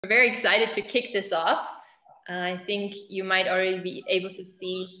We're very excited to kick this off. I think you might already be able to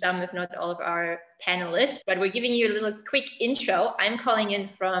see some, if not all, of our panelists, but we're giving you a little quick intro. I'm calling in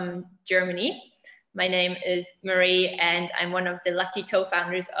from Germany. My name is Marie, and I'm one of the lucky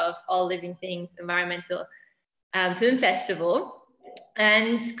co-founders of All Living Things Environmental Film Festival.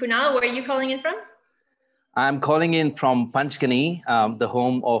 And Kunal, where are you calling in from? I'm calling in from Panchgani, the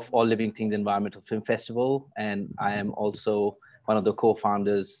home of All Living Things Environmental Film Festival, and I am also one of the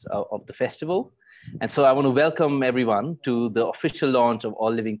co-founders of the festival. And so I want to welcome everyone to the official launch of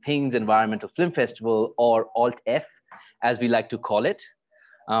All Living Things Environmental Film Festival, or ALT-F, as we like to call it.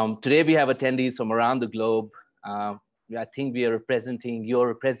 Today we have attendees from around the globe. I think you're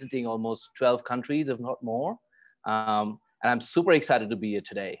representing almost 12 countries, if not more. And I'm super excited to be here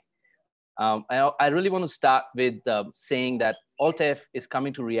today. I really want to start with saying that ALT-F is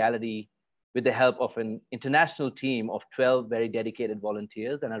coming to reality with the help of an international team of 12 very dedicated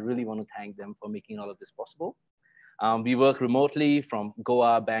volunteers, and I really want to thank them for making all of this possible. We work remotely from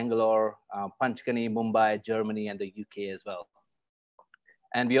Goa, Bangalore, Panchgani, Mumbai, Germany, and the UK as well.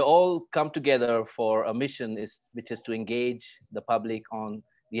 And we all come together for a mission which is to engage the public on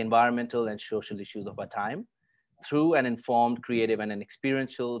the environmental and social issues of our time through an informed, creative, and an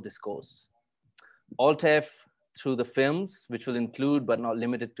experiential discourse. ALT-F, through the films, which will include but not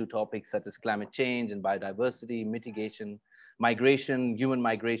limited to topics such as climate change and biodiversity, mitigation, migration, human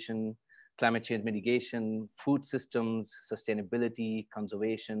migration, climate change mitigation, food systems, sustainability,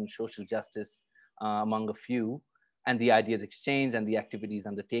 conservation, social justice, among a few, and the ideas exchanged and the activities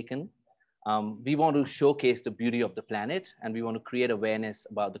undertaken. We want to showcase the beauty of the planet, and we want to create awareness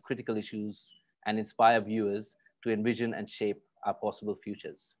about the critical issues and inspire viewers to envision and shape our possible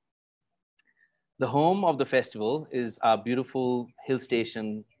futures. The home of the festival is our beautiful hill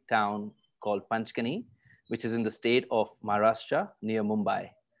station town called Panchgani, which is in the state of Maharashtra near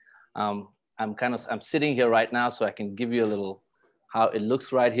Mumbai. I'm sitting here right now, so I can give you a little how it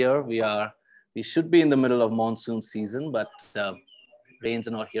looks right here. We should be in the middle of monsoon season, but rains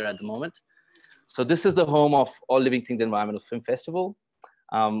are not here at the moment. So this is the home of All Living Things Environmental Film Festival.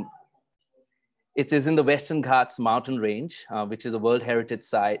 It is in the Western Ghats mountain range, which is a World Heritage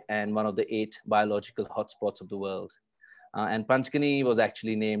Site and one of the 8 biological hotspots of the world. And Panchgani was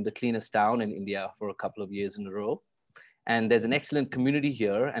actually named the cleanest town in India for a couple of years in a row. And there's an excellent community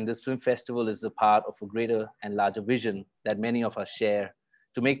here, and this film festival is a part of a greater and larger vision that many of us share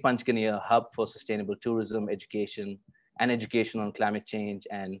to make Panchgani a hub for sustainable tourism, education, and education on climate change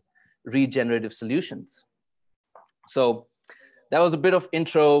and regenerative solutions. So that was a bit of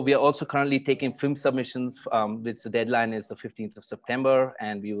intro. We are also currently taking film submissions, which the deadline is the 15th of September,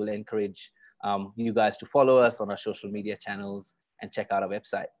 and we will encourage you guys to follow us on our social media channels and check out our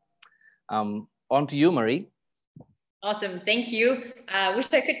website. On to you, Marie. Awesome, thank you. I wish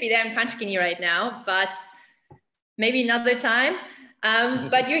I could be there in Panchgani right now, but maybe another time.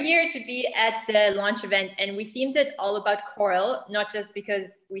 But you're here to be at the launch event, and we themed it all about coral, not just because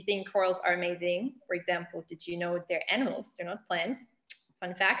we think corals are amazing. For example, did you know they're animals? They're not plants.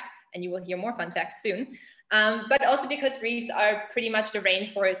 Fun fact, and you will hear more fun facts soon. But also because reefs are pretty much the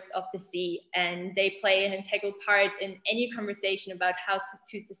rainforest of the sea, and they play an integral part in any conversation about how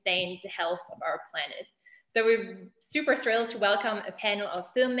to sustain the health of our planet. So we're super thrilled to welcome a panel of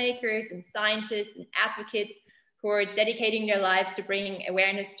filmmakers and scientists and advocates who are dedicating their lives to bringing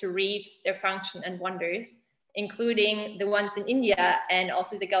awareness to reefs, their function and wonders, including the ones in India and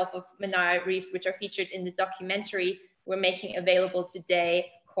also the Gulf of Mannar reefs, which are featured in the documentary we're making available today,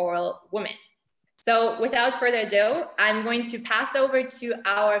 Coral Woman. So without further ado, I'm going to pass over to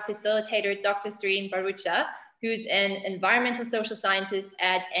our facilitator, Dr. Zareen Bharucha, who's an environmental social scientist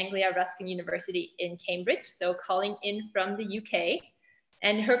at Anglia Ruskin University in Cambridge, so calling in from the UK.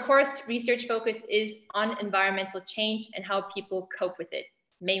 And her course research focus is on environmental change and how people cope with it,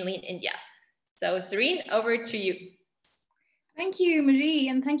 mainly in India. So Zareen, over to you. Thank you, Marie,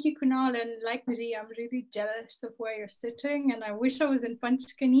 and thank you, Kunal. And like Marie, I'm really jealous of where you're sitting, and I wish I was in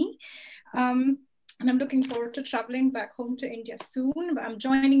Panchgani. And I'm looking forward to traveling back home to India soon. But I'm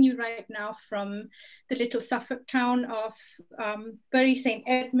joining you right now from the little Suffolk town of Bury St.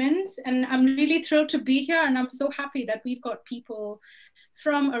 Edmunds. And I'm really thrilled to be here. And I'm so happy that we've got people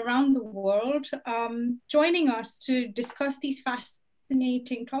from around the world joining us to discuss these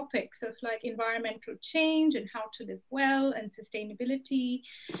fascinating topics of like environmental change and how to live well and sustainability.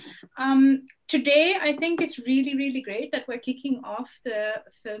 Today, I think it's really, really great that we're kicking off the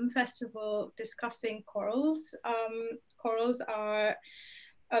film festival discussing corals. Corals are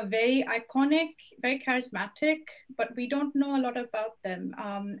a very iconic, very charismatic, but we don't know a lot about them.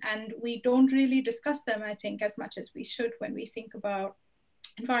 And we don't really discuss them, I think, as much as we should when we think about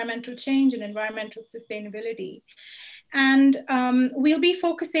environmental change and environmental sustainability. And we'll be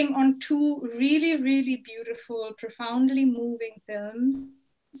focusing on two really, really beautiful, profoundly moving films.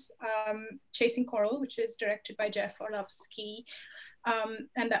 Chasing Coral, which is directed by Jeff Orlovsky,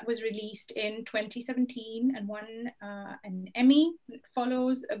 and that was released in 2017 and won an Emmy. It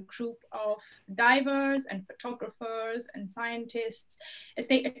follows a group of divers and photographers and scientists as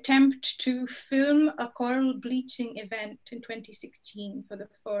they attempt to film a coral bleaching event in 2016 for the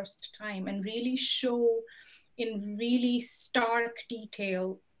first time, and really show in really stark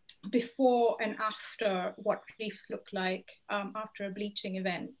detail before and after what reefs look like after a bleaching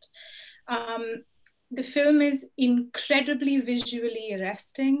event. The film is incredibly visually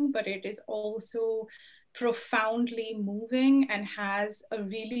arresting, but it is also profoundly moving and has a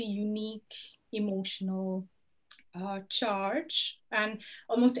really unique emotional charge. And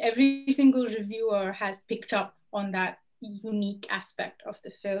almost every single reviewer has picked up on that unique aspect of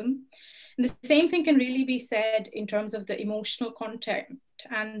the film. And the same thing can really be said in terms of the emotional content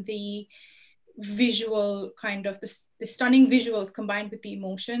and the visual kind of the stunning visuals combined with the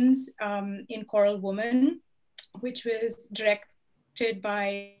emotions in Coral Woman, which was directed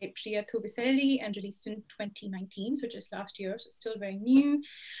by Priya Thuvassery and released in 2019, so just last year, so it's still very new.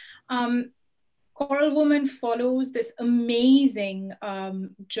 Coral Woman follows this amazing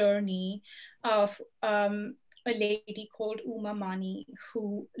journey of a lady called Uma Mani,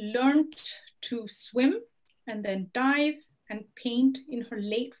 who learned to swim and then dive and paint in her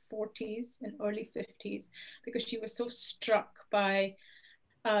late 40s and early 50s because she was so struck by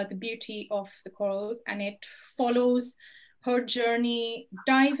the beauty of the corals. And it follows her journey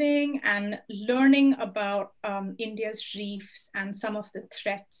diving and learning about India's reefs and some of the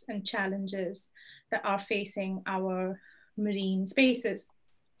threats and challenges that are facing our marine spaces.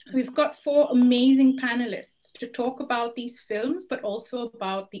 We've got 4 amazing panelists to talk about these films, but also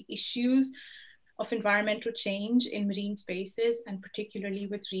about the issues of environmental change in marine spaces, and particularly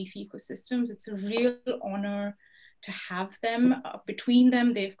with reef ecosystems. It's a real honor to have them. Between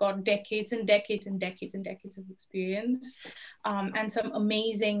them, they've got decades and decades and decades and decades of experience, and some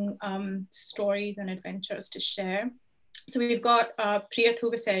amazing stories and adventures to share. So we've got Priya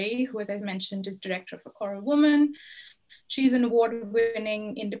Thuvassery, who, as I mentioned, is director for Coral Woman. She's an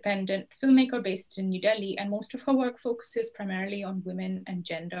award-winning independent filmmaker based in New Delhi, and most of her work focuses primarily on women and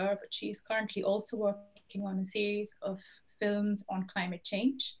gender, but she's currently also working on a series of films on climate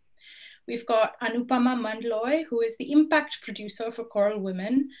change. We've got Anupama Mandloi, who is the impact producer for Coral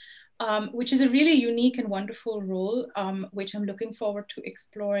Women, which is a really unique and wonderful role, which I'm looking forward to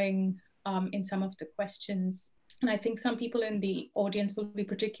exploring in some of the questions. And I think some people in the audience will be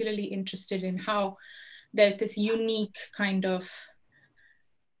particularly interested in how there's this unique kind of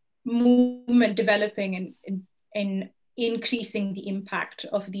movement developing in increasing the impact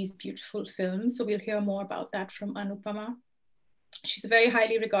of these beautiful films. So we'll hear more about that from Anupama. She's a very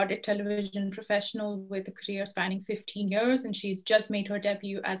highly regarded television professional with a career spanning 15 years, and she's just made her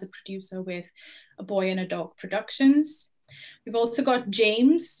debut as a producer with A Boy and a Dog Productions. We've also got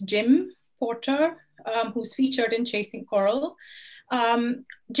Jim Porter, who's featured in Chasing Coral.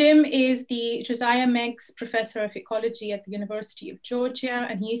 Jim is the Josiah Meigs Professor of Ecology at the University of Georgia,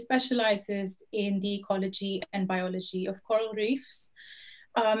 and he specializes in the ecology and biology of coral reefs.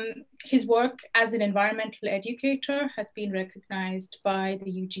 His work as an environmental educator has been recognized by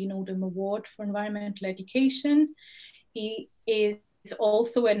the Eugene Odom Award for Environmental Education. He is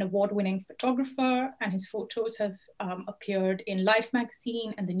also an award-winning photographer, and his photos have appeared in Life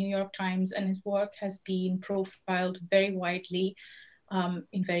magazine and the New York Times, and his work has been profiled very widely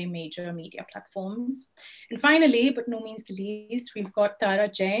in very major media platforms. And finally, but no means the least, we've got Tara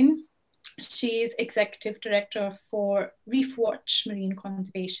Jain. She is executive director for Reef Watch Marine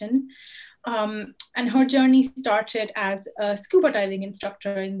Conservation. And her journey started as a scuba diving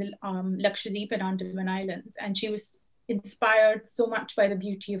instructor in the Lakshadweep and Andaman Islands. And she was inspired so much by the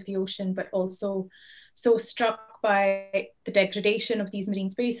beauty of the ocean, but also so struck by the degradation of these marine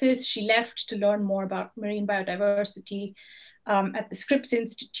spaces. She left to learn more about marine biodiversity at the Scripps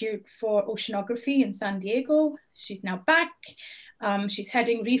Institute for Oceanography in San Diego. She's now back. She's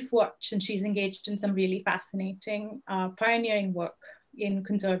heading Reef Watch, and she's engaged in some really fascinating pioneering work in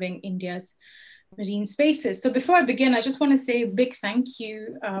conserving India's marine spaces. So before I begin, I just want to say a big thank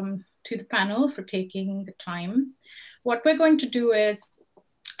you to the panel for taking the time. What we're going to do is,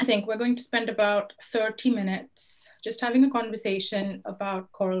 I think we're going to spend about 30 minutes just having a conversation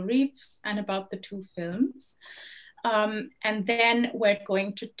about coral reefs and about the 2 films. And then we're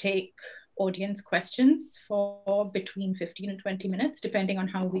going to take audience questions for between 15 and 20 minutes, depending on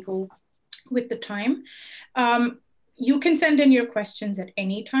how we go with the time. You can send in your questions at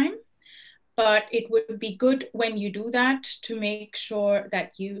any time, but it would be good when you do that to make sure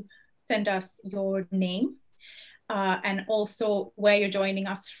that you send us your name and also where you're joining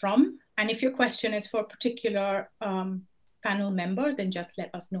us from. And if your question is for a particular panel member, then just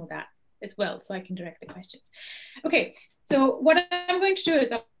let us know that as well, so I can direct the questions. Okay, so what I'm going to do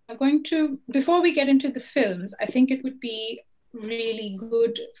is I'm going to, before we get into the films, I think it would be really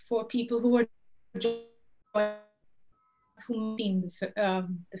good for people who are who've seen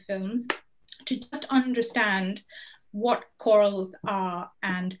the films to just understand what corals are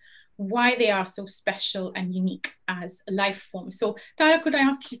and why they are so special and unique as a life form. So Tara, could I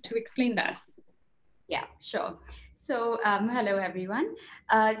ask you to explain that? Yeah, sure. So hello, everyone.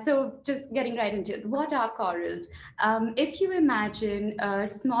 So just getting right into it, what are corals? If you imagine a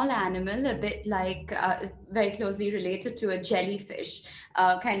small animal, a bit like very closely related to a jellyfish,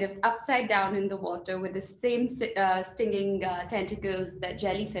 kind of upside down in the water with the same stinging tentacles that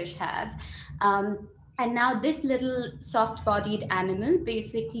jellyfish have. And now this little soft-bodied animal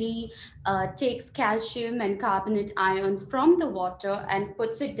basically takes calcium and carbonate ions from the water and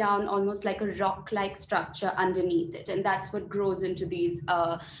puts it down almost like a rock-like structure underneath it. And that's what grows into these,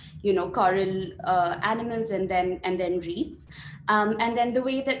 coral animals and then reefs. And then the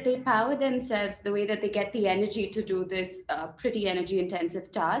way that they power themselves, the way that they get the energy to do this pretty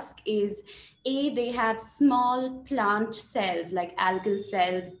energy-intensive task is, they have small plant cells, like algal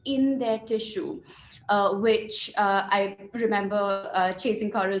cells, in their tissue. Which I remember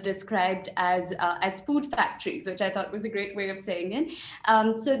Chasing Coral described as food factories, which I thought was a great way of saying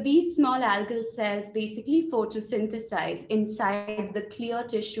it. So these small algal cells basically photosynthesize inside the clear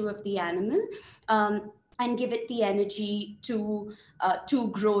tissue of the animal and give it the energy to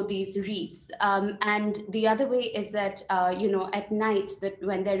grow these reefs. And the other way is that, at night, that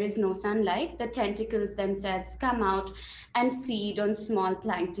when there is no sunlight, the tentacles themselves come out and feed on small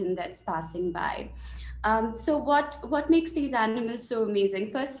plankton that's passing by. So what makes these animals so amazing?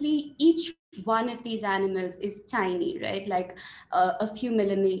 Firstly, each one of these animals is tiny, right? Like a few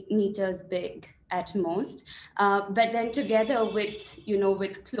millimeters big at most. But then together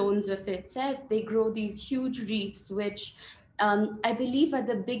with clones of itself, they grow these huge reefs, which I believe are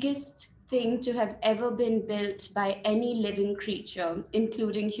the biggest thing to have ever been built by any living creature,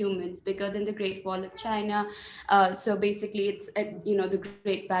 including humans, bigger than the Great Wall of China. So basically, it's the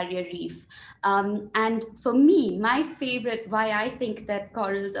Great Barrier Reef. And for me, my favorite, why I think that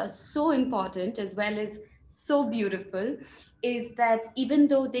corals are so important as well as so beautiful, is that even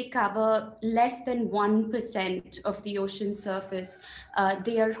though they cover less than 1% of the ocean surface,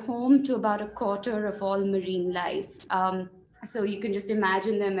 they are home to about a quarter of all marine life. So you can just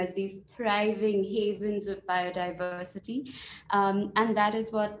imagine them as these thriving havens of biodiversity. And that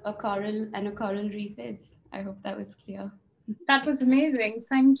is what a coral and a coral reef is. I hope that was clear. That was amazing.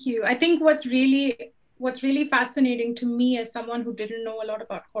 Thank you. I think what's really fascinating to me as someone who didn't know a lot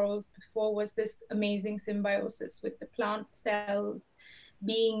about corals before was this amazing symbiosis with the plant cells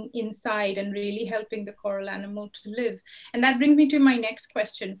being inside and really helping the coral animal to live. And that brings me to my next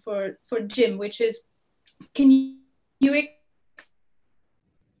question for Jim, which is, can you explain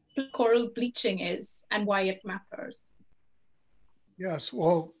what coral bleaching is and why it matters? Yes,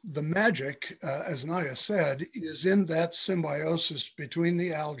 well, the magic, as Naya said, is in that symbiosis between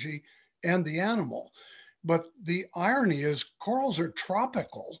the algae and the animal. But the irony is corals are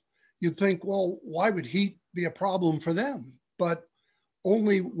tropical. You'd think, well, why would heat be a problem for them? But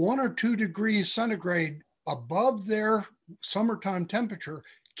only 1 or 2 degrees centigrade above their summertime temperature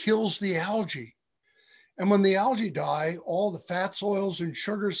kills the algae. And when the algae die, all the fats, oils, and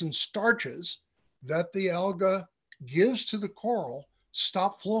sugars and starches that the alga gives to the coral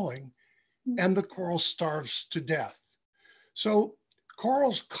stop flowing, and the coral starves to death. So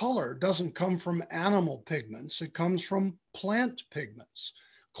coral's color doesn't come from animal pigments. It comes from plant pigments,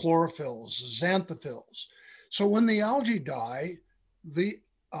 chlorophylls, xanthophylls. So when the algae die,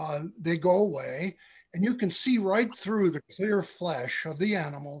 they go away, and you can see right through the clear flesh of the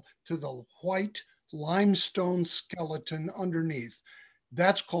animal to the white limestone skeleton underneath.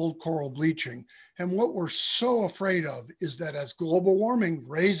 That's called coral bleaching. And what we're so afraid of is that as global warming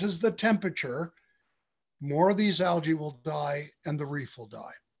raises the temperature, more of these algae will die and the reef will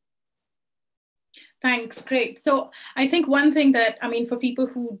die. Thanks, great. So I think one thing that, for people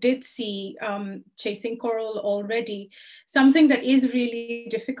who did see Chasing Coral already, something that is really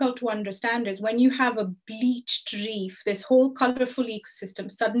difficult to understand is when you have a bleached reef, this whole colorful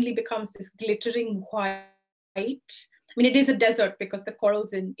ecosystem suddenly becomes this glittering white. It is a desert because the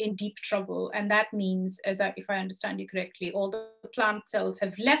coral's in deep trouble. And that means, if I understand you correctly, all the plant cells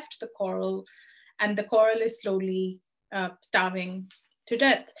have left the coral and the coral is slowly starving to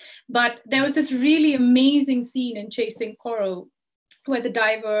death. But there was this really amazing scene in Chasing Coral where the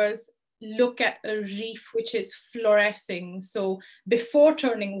divers look at a reef which is fluorescing. So before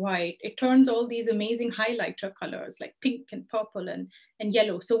turning white, it turns all these amazing highlighter colors like pink and purple and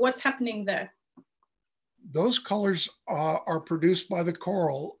yellow. So what's happening there? Those colors are produced by the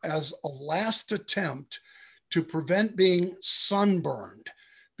coral as a last attempt to prevent being sunburned,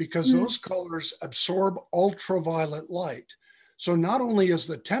 because those colors absorb ultraviolet light. So not only is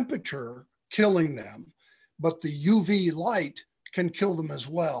the temperature killing them, but the UV light can kill them as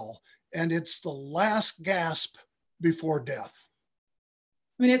well. And it's the last gasp before death.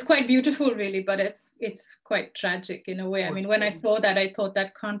 I mean, it's quite beautiful, really, but it's quite tragic in a way. I mean, when I saw that, I thought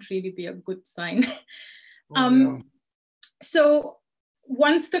that can't really be a good sign. So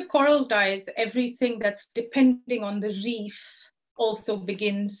once the coral dies, everything that's depending on the reef also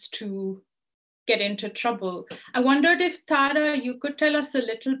begins to get into trouble. I wondered if, Tara, you could tell us a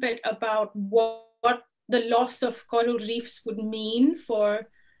little bit about what the loss of coral reefs would mean for,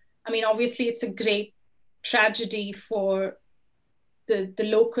 I mean, obviously it's a great tragedy for the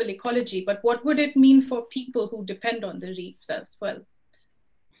local ecology, but what would it mean for people who depend on the reefs as well?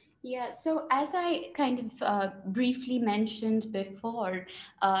 Yeah, so as I kind of briefly mentioned before,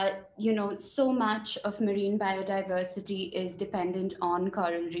 so much of marine biodiversity is dependent on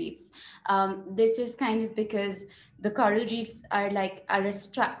coral reefs. This is kind of because the coral reefs are a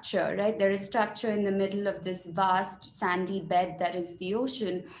structure, right? They're a structure in the middle of this vast sandy bed that is the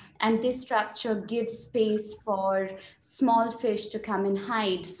ocean. And this structure gives space for small fish to come and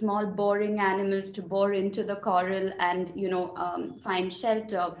hide, small boring animals to bore into the coral and, find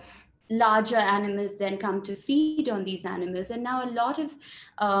shelter. Larger animals then come to feed on these animals. And now a lot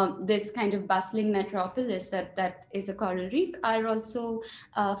of this kind of bustling metropolis that is a coral reef are also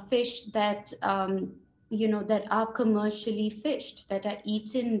fish that that are commercially fished, that are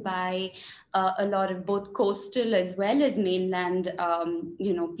eaten by a lot of both coastal as well as mainland,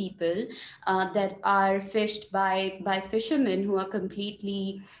 people that are fished by fishermen who are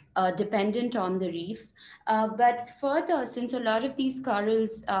completely dependent on the reef. But further, since a lot of these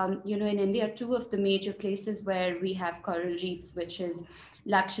corals, in India, two of the major places where we have coral reefs, which is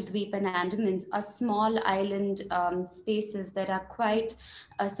Lakshadweep and Andamans, are small island spaces that are quite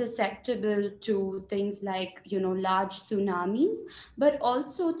susceptible to things like, large tsunamis, but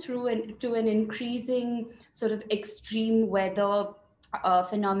also to an increasing sort of extreme weather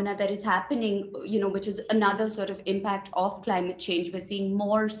phenomena that is happening, which is another sort of impact of climate change. We're seeing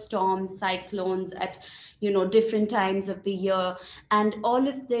more storms, cyclones at, different times of the year. And all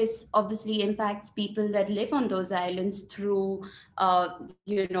of this obviously impacts people that live on those islands through,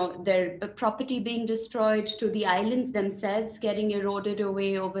 their property being destroyed, to the islands themselves getting eroded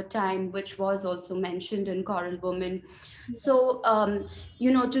away over time, which was also mentioned in Coral Woman. So,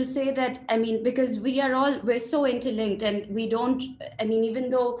 to say that, I mean, because we're so interlinked, and we don't, I mean,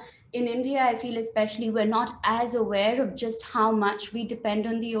 even though in India, I feel especially, we're not as aware of just how much we depend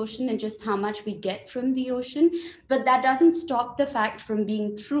on the ocean and just how much we get from the ocean, but that doesn't stop the fact from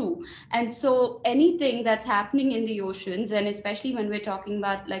being true. And so anything that's happening in the oceans, and especially when we're talking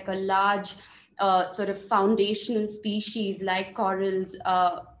about like a large sort of foundational species like corals,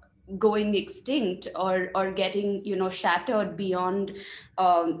 going extinct or getting shattered beyond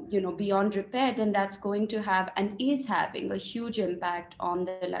beyond repair, then that's going to have and is having a huge impact on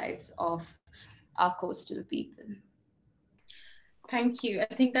the lives of our coastal people. Thank you.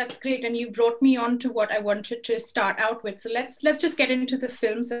 I think that's great, and you brought me on to what I wanted to start out with. So let's just get into the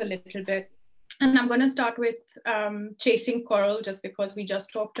films a little bit, and I'm going to start with Chasing Coral, just because we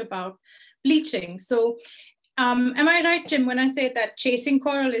just talked about bleaching. So am I right, Jim, when I say that Chasing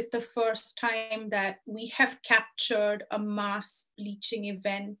Coral is the first time that we have captured a mass bleaching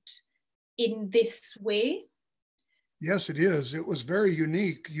event in this way? Yes, it is. It was very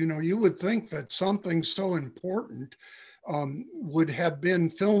unique. You would think that something so important would have been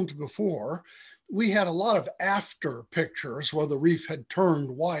filmed before. We had a lot of after pictures where the reef had turned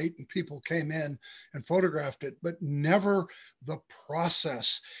white and people came in and photographed it, but never the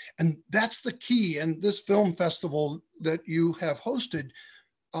process. And that's the key. And this film festival that you have hosted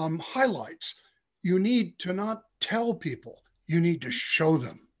highlights. You need to not tell people, you need to show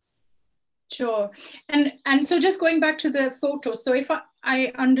them. Sure. And so just going back to the photos, so if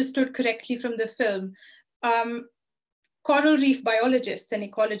I understood correctly from the film, coral reef biologists and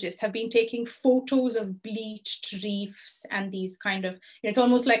ecologists have been taking photos of bleached reefs and these kind of, it's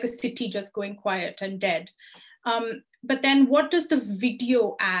almost like a city just going quiet and dead. But then what does the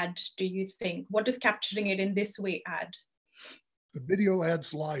video add, do you think? What does capturing it in this way add? The video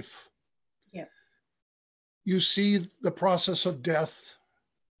adds life. Yeah. You see the process of death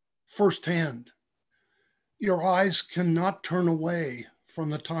firsthand. Your eyes cannot turn away from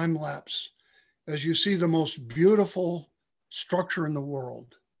the time lapse as you see the most beautiful structure in the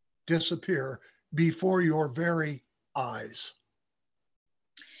world disappear before your very eyes.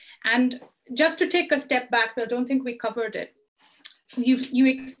 And just to take a step back, I don't think we covered it. You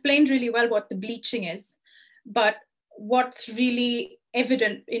explained really well what the bleaching is, but what's really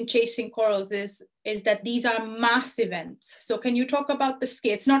evident in chasing corals is that these are mass events. So can you talk about the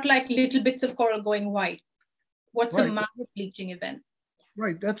scale? It's not like little bits of coral going white. What's a mass bleaching event?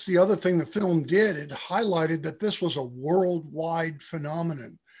 Right, that's the other thing the film did. It highlighted that this was a worldwide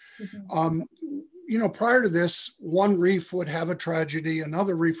phenomenon. Mm-hmm. You know, prior to this, one reef would have a tragedy,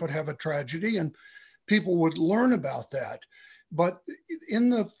 another reef would have a tragedy, and people would learn about that. But in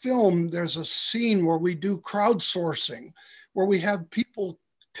the film, there's a scene where we do crowdsourcing, where we have people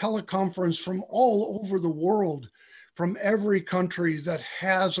teleconference from all over the world, from every country that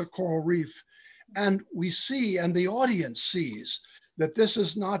has a coral reef. And we see, and the audience sees, that this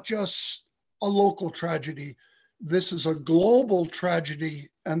is not just a local tragedy, this is a global tragedy,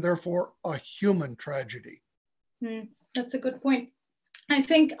 and therefore a human tragedy. That's a good point. I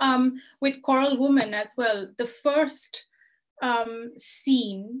think with Coral Woman as well, the first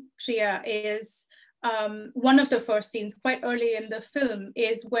scene, Priya, is one of the first scenes quite early in the film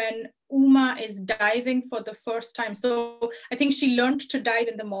is when Uma is diving for the first time. So I think she learned to dive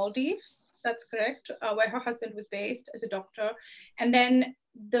in the Maldives. That's correct, where her husband was based as a doctor. And then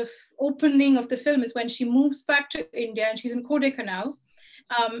the opening of the film is when she moves back to India and she's in Kodaikanal.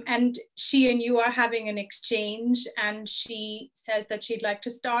 And she and you are having an exchange, and she says that she'd like to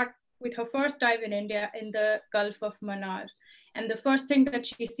start with her first dive in India in the Gulf of Mannar. And the first thing that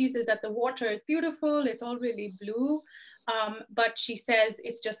she sees is that the water is beautiful, it's all really blue, but she says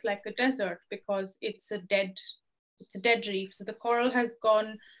it's just like a desert because it's a dead reef. So the coral has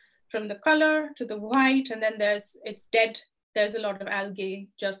gone from the color to the white, and then it's dead. There's a lot of algae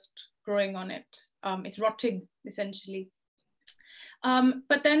just growing on it. It's rotting, essentially.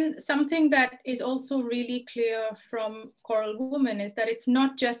 But then something that is also really clear from Coral Woman is that it's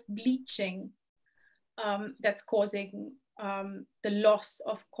not just bleaching that's causing the loss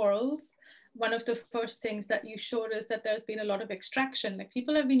of corals. One of the first things that you showed us that there's been a lot of extraction. Like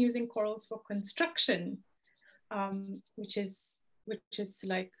people have been using corals for construction, which is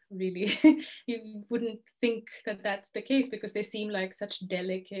like really, you wouldn't think that that's the case because they seem like such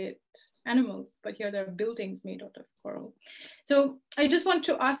delicate animals, but here there are buildings made out of coral. So I just want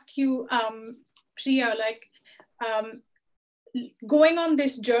to ask you, Priya, like going on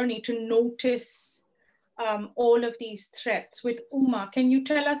this journey to notice all of these threats with Uma, can you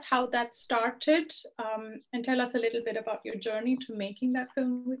tell us how that started and tell us a little bit about your journey to making that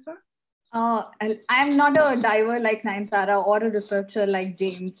film with her? I'm not a diver like Nayantara or a researcher like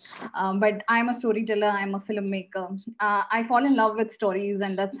James, but I'm a storyteller, I'm a filmmaker. I fall in love with stories,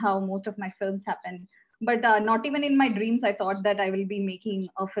 and that's how most of my films happen. But not even in my dreams, I thought that I will be making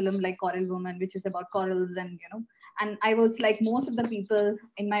a film like Coral Woman, which is about corals, and and I was like most of the people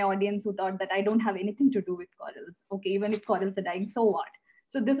in my audience who thought that I don't have anything to do with corals. Okay, even if corals are dying, so what?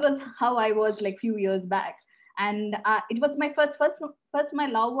 So this was how I was like few years back. And it was my first my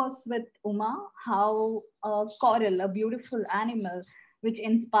love was with Uma, how a coral, a beautiful animal, which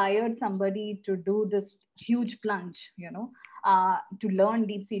inspired somebody to do this huge plunge, to learn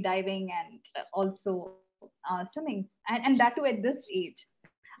deep sea diving and also swimming, and that too at this age.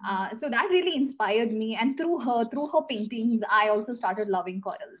 So that really inspired me. And through her paintings, I also started loving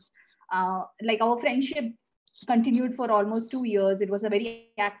corals. Like our friendship continued for almost 2 years. It was a very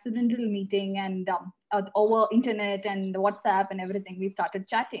accidental meeting, and over internet and WhatsApp and everything, we started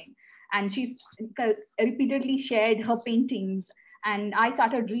chatting. And she repeatedly shared her paintings, and I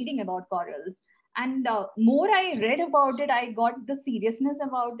started reading about corals. And more I read about it, I got the seriousness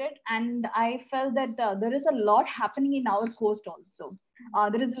about it, and I felt that there is a lot happening in our coast also.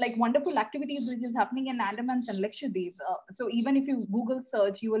 There is like wonderful activities which is happening in Andamans and Lakshadweep. So even if you Google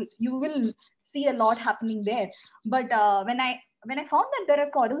search, you will see a lot happening there. But when I found that there are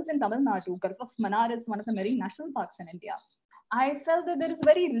corals in Tamil Nadu, Gulf of Mannar is one of the marine national parks in India, I felt that there is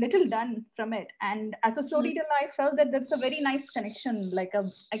very little done from it. And as a storyteller, I felt that there's a very nice connection. Like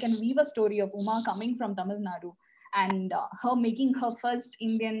I can weave a story of Uma coming from Tamil Nadu and her making her first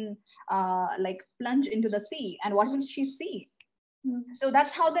Indian like plunge into the sea. And what will she see? So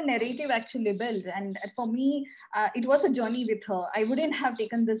that's how the narrative actually built. And for me, it was a journey with her. I wouldn't have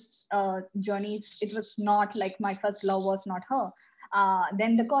taken this journey. It was not like my first love was not her.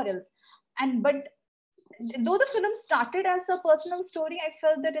 Then the corals. But though the film started as a personal story, I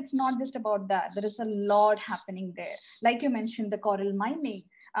felt that it's not just about that. There is a lot happening there. Like you mentioned, the coral mining.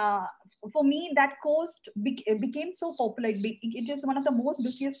 For me, that coast became so popular. It is one of the most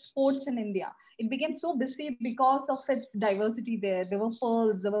busiest sports in India. It became so busy because of its diversity there. There were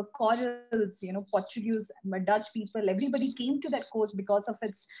pearls, there were corals, Portuguese, Dutch people. Everybody came to that coast because of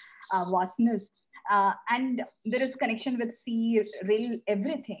its vastness. And there is connection with sea, rail,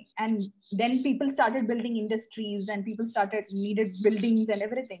 everything. And then people started building industries and people needed buildings and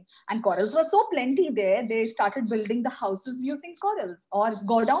everything. And corals were so plenty there, they started building the houses using corals or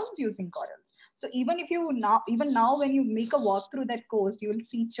godowns using corals. So even now, when you make a walk through that coast, you will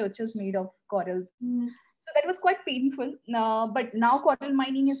see churches made of corals. So that was quite painful. But now coral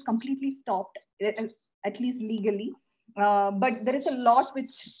mining is completely stopped, at least legally. But there is a lot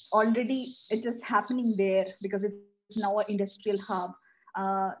which already it is happening there because it's now an industrial hub.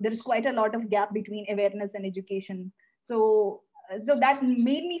 There is quite a lot of gap between awareness and education. So that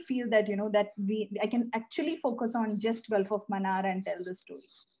made me feel that I can actually focus on just Gulf of Mannar and tell the story.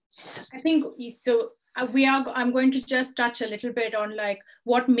 I think so. I'm going to just touch a little bit on like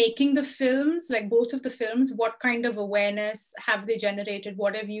what making the films, like both of the films, what kind of awareness have they generated?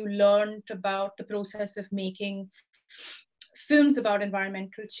 What have you learned about the process of making films about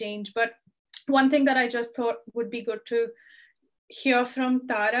environmental change? But one thing that I just thought would be good to hear from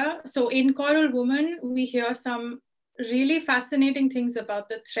Tara. So in Coral Woman, we hear some really fascinating things about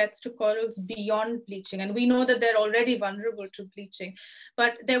the threats to corals beyond bleaching. And we know that they're already vulnerable to bleaching,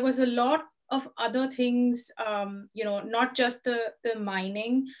 but there was a lot of other things, not just the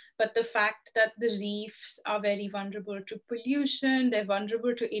mining, but the fact that the reefs are very vulnerable to pollution. They're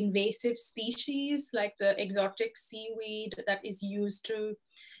vulnerable to invasive species like the exotic seaweed that is used to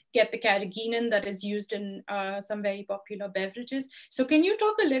get the carrageenan that is used in some very popular beverages. So can you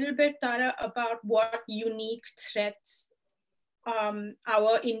talk a little bit, Tara, about what unique threats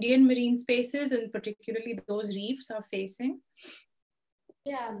our Indian marine spaces, and particularly those reefs, are facing?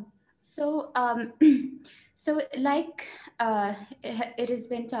 Yeah. So, so like it has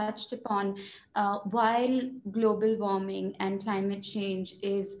been touched upon, while global warming and climate change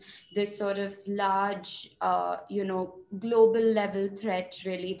is this sort of large, global level threat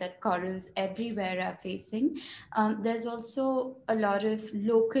really that corals everywhere are facing, there's also a lot of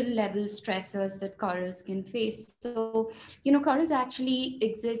local level stressors that corals can face. So, corals actually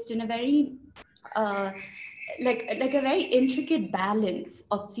exist in a very like a very intricate balance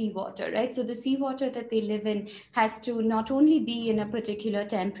of seawater, right? So the seawater that they live in has to not only be in a particular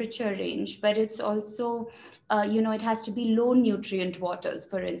temperature range, but it's also it has to be low nutrient waters,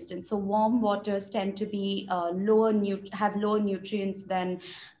 for instance. So warm waters tend to be have lower nutrients than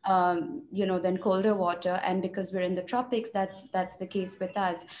than colder water, and because we're in the tropics, that's the case with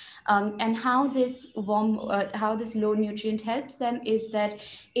us. And how this low nutrient helps them is that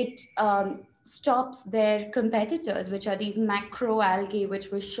it stops their competitors, which are these macro algae,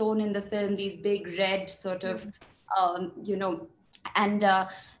 which were shown in the film, these big red sort of, and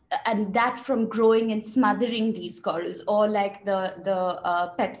that from growing and smothering these corals, or like the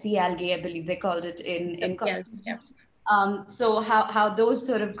Pepsi algae, I believe they called it in coral. Yeah. So how those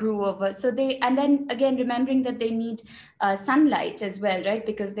sort of grew over. So and then again, remembering that they need sunlight as well, right?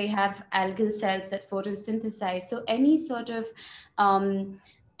 Because they have algal cells that photosynthesize. So any sort of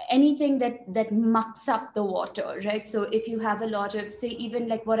anything that mucks up the water, right? So if you have a lot of, say, even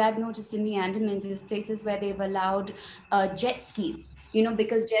like what I've noticed in the Andamans is places where they've allowed jet skis,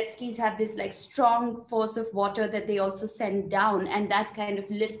 because jet skis have this like strong force of water that they also send down, and that kind of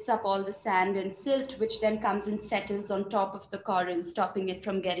lifts up all the sand and silt, which then comes and settles on top of the coral, stopping it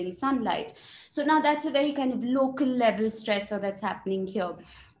from getting sunlight. So now that's a very kind of local level stressor that's happening here.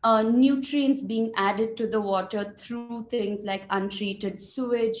 Nutrients being added to the water through things like untreated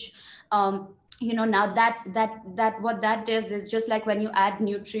sewage. Now that what that does is, just like when you add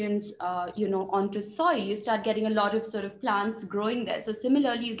nutrients onto soil, you start getting a lot of sort of plants growing there. So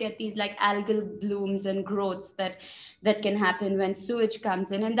similarly, you get these like algal blooms and growths that can happen when sewage comes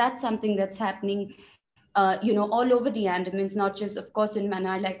in, and that's something that's happening all over the Andamans, not just, of course, in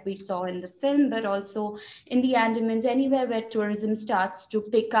Mannar like we saw in the film, but also in the Andamans, anywhere where tourism starts to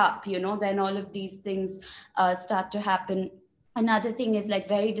pick up, then all of these things start to happen. Another thing is like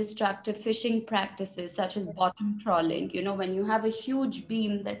very destructive fishing practices, such as bottom trawling. When you have a huge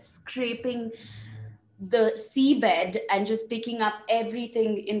beam that's scraping the seabed and just picking up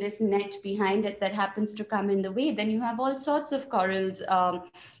everything in this net behind it that happens to come in the way, then you have all sorts of corals,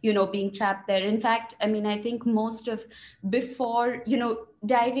 being trapped there. In fact, I mean, I think most of before,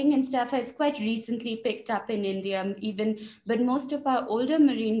 diving and stuff has quite recently picked up in India, but most of our older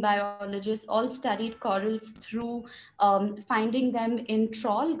marine biologists all studied corals through finding them in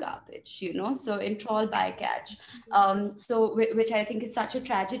trawl garbage, so in trawl bycatch. Which I think is such a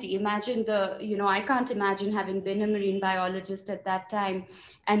tragedy. Imagine I can't imagine having been a marine biologist at that time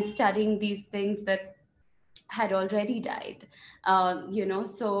and studying these things that had already died.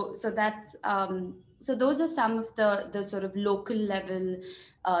 So those are some of the sort of local level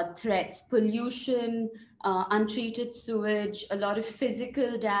threats: pollution, untreated sewage, a lot of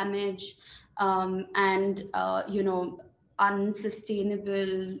physical damage, and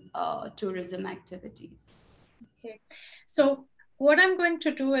unsustainable tourism activities. Okay, so what I'm going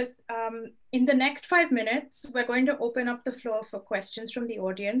to do is in the next 5 minutes, we're going to open up the floor for questions from the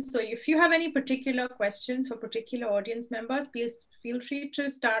audience. So if you have any particular questions for particular audience members, please feel free to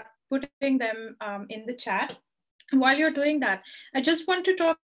start putting them in the chat. While you're doing that, I just want to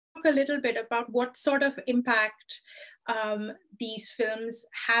talk a little bit about what sort of impact these films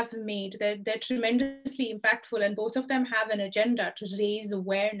have made. They're tremendously impactful, and both of them have an agenda to raise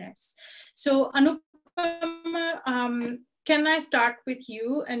awareness. So Anupama, can I start with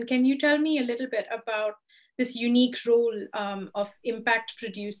you? And can you tell me a little bit about this unique role of impact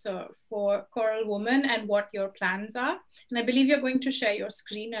producer for Coral Woman and what your plans are? And I believe you're going to share your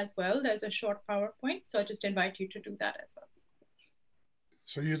screen as well. There's a short PowerPoint, so I just invite you to do that as well.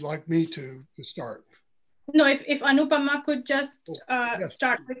 So you'd like me to start? No, if Anupama could just yes.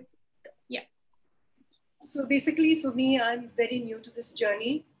 start with, yeah. So basically for me, I'm very new to this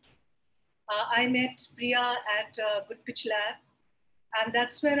journey. I met Priya at Good Pitch Lab, and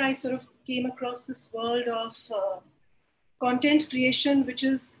that's where I sort of came across this world of content creation, which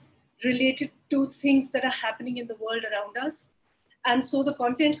is related to things that are happening in the world around us. And so the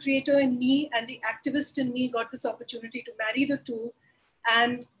content creator in me and the activist in me got this opportunity to marry the two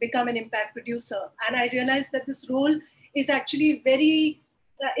and become an impact producer. And I realized that this role is actually very,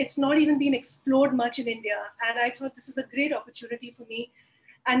 it's not even been explored much in India. And I thought this is a great opportunity for me.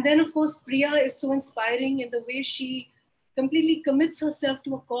 And then of course, Priya is so inspiring in the way she completely commits herself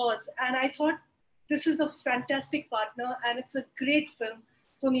to a cause. And I thought this is a fantastic partner and it's a great film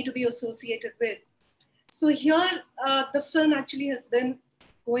for me to be associated with. So here, the film actually has been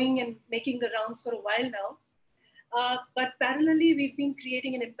going and making the rounds for a while now. But parallelly, we've been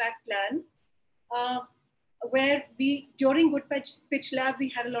creating an impact plan where during Good Pitch Lab, we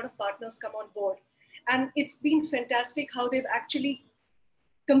had a lot of partners come on board. And it's been fantastic how they've actually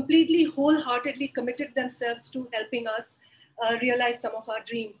completely wholeheartedly committed themselves to helping us realize some of our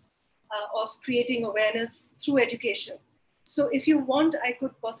dreams of creating awareness through education. So if you want, I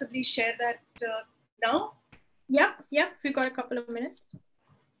could possibly share that now. Yeah, we got a couple of minutes.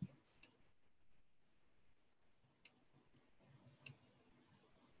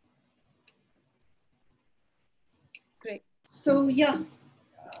 Great. So yeah.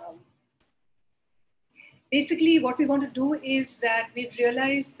 Basically, what we want to do is that we've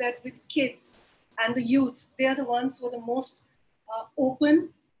realized that with kids and the youth, they are the ones who are the most open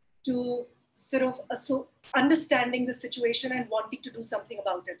to sort of understanding the situation and wanting to do something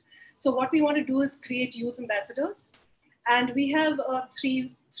about it. So what we want to do is create youth ambassadors. And we have a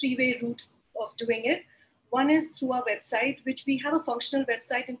three-way route of doing it. One is through our website, which we have a functional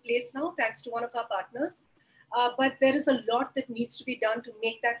website in place now, thanks to one of our partners. But there is a lot that needs to be done to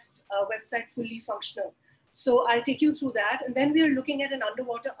make that website fully functional. So I'll take you through that. And then we are looking at an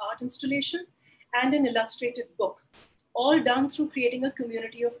underwater art installation and an illustrated book, all done through creating a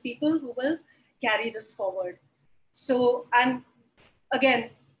community of people who will carry this forward. So, and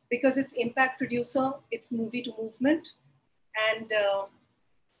again, because it's impact producer, it's movie to movement.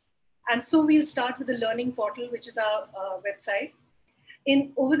 And so we'll start with the learning portal, which is our website.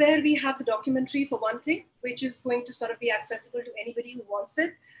 Over there, we have the documentary for one thing, which is going to sort of be accessible to anybody who wants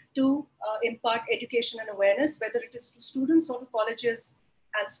it to impart education and awareness, whether it is to students or to colleges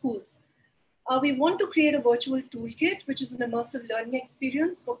and schools. We want to create a virtual toolkit, which is an immersive learning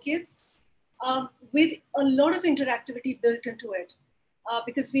experience for kids with a lot of interactivity built into it,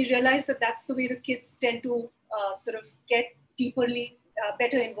 because we realize that that's the way the kids tend to sort of get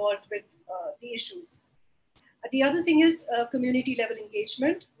better involved with the issues. The other thing is community level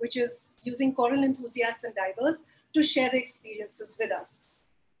engagement, which is using coral enthusiasts and divers to share their experiences with us.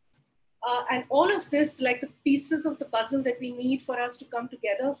 And all of this, like the pieces of the puzzle that we need for us to come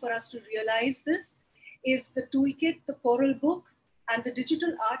together, for us to realize this, is the toolkit, the coral book, and the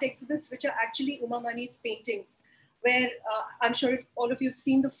digital art exhibits, which are actually Uma Mani's paintings, where I'm sure if all of you have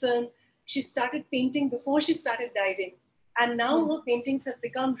seen the film, she started painting before she started diving. And now her paintings have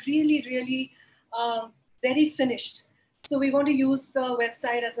become really, really very finished. So we want to use the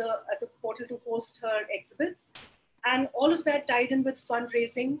website as a portal to host her exhibits. And all of that tied in with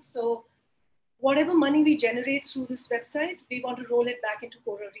fundraising. So whatever money we generate through this website, we want to roll it back into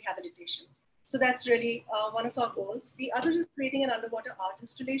coral rehabilitation. So that's really one of our goals. The other is creating an underwater art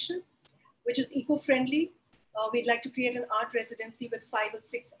installation, which is eco-friendly. We'd like to create an art residency with 5 or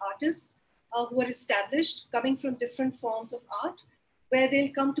 6 artists who are established, coming from different forms of art, where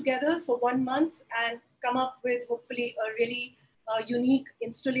they'll come together for 1 month and come up with hopefully a really unique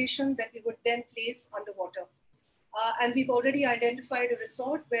installation that we would then place underwater. And we've already identified a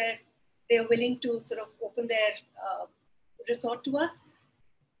resort where they're willing to sort of open their resort to us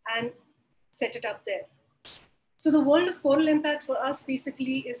and set it up there. So the world of coral impact for us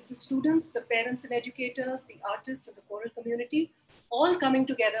basically is the students, the parents and educators, the artists and the coral community, all coming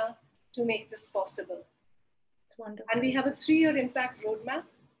together to make this possible. It's wonderful. And we have a 3-year impact roadmap.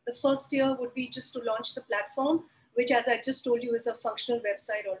 The first year would be just to launch the platform, which, as I just told you, is a functional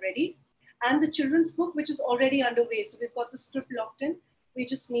website already. And the children's book, which is already underway. So we've got the script locked in. We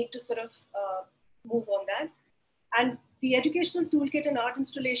just need to sort of move on that. And the educational toolkit and art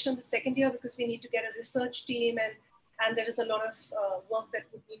installation the second year, because we need to get a research team and there is a lot of work that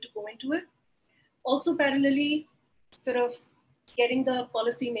would need to go into it. Also parallelly, sort of getting the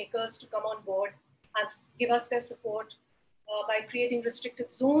policy makers to come on board and give us their support by creating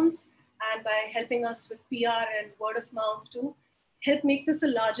restricted zones and by helping us with PR and word of mouth to help make this a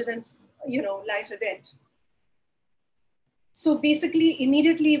larger than life event. So basically,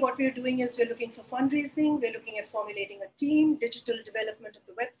 immediately what we're doing is we're looking for fundraising, we're looking at formulating a team, digital development of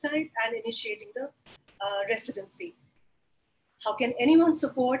the website, and initiating the residency. How can anyone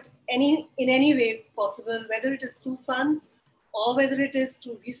support in any way possible, whether it is through funds or whether it is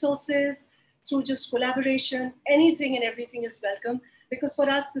through resources, through just collaboration, anything and everything is welcome, because for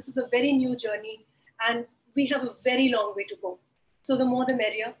us, this is a very new journey and we have a very long way to go. So the more the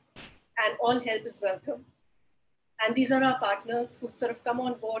merrier, and all help is welcome. And these are our partners who've sort of come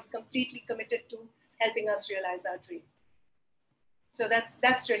on board, completely committed to helping us realize our dream. So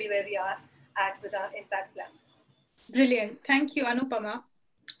that's really where we are at with our impact plans. Brilliant. Thank you, Anupama.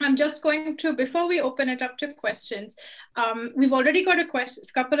 I'm just going to, before we open it up to questions, we've already got a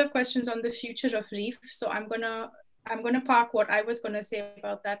couple of questions on the future of Reef. So I'm gonna park what I was gonna say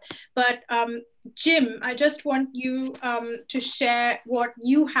about that. But Jim, I just want you to share what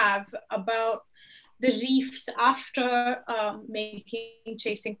you have about the reefs after making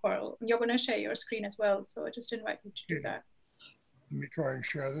Chasing Coral. You're gonna share your screen as well. So I just invite you to do that. Let me try and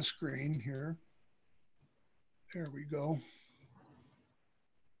share the screen here. There we go.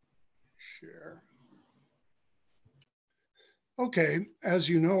 Share. Okay, as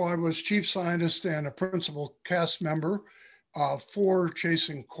you know, I was chief scientist and a principal cast member for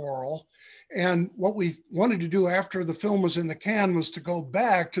Chasing Coral. And what we wanted to do after the film was in the can was to go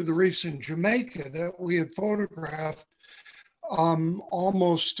back to the reefs in Jamaica that we had photographed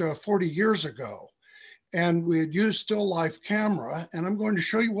almost 40 years ago. And we had used still life camera. And I'm going to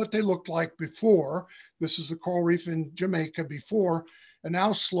show you what they looked like before. This is the coral reef in Jamaica before. And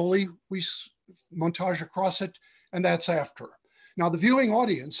now slowly we montage across it, and that's after. Now the viewing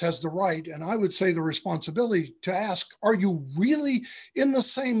audience has the right, and I would say the responsibility, to ask, are you really in the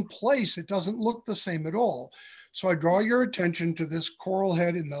same place? It doesn't look the same at all. So I draw your attention to this coral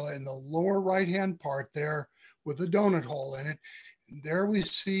head in the lower right-hand part there with a donut hole in it. And there we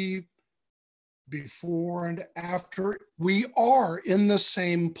see before and after. We are in the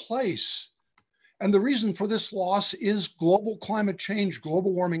same place. And the reason for this loss is global climate change,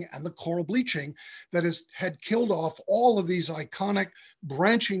 global warming, and the coral bleaching that had killed off all of these iconic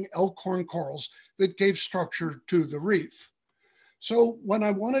branching elkhorn corals that gave structure to the reef. So when I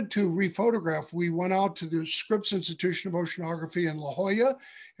wanted to rephotograph, we went out to the Scripps Institution of Oceanography in La Jolla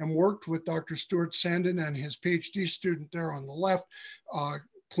and worked with Dr. Stuart Sandin and his PhD student there on the left,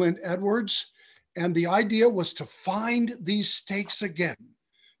 Clint Edwards. And the idea was to find these stakes again.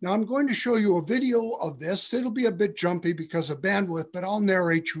 Now I'm going to show you a video of this. It'll be a bit jumpy because of bandwidth, but I'll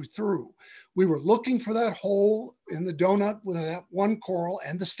narrate you through. We were looking for that hole in the donut with that one coral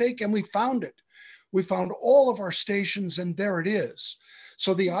and the stake, and we found it. We found all of our stations, and there it is.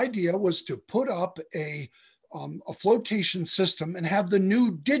 So the idea was to put up a flotation system and have the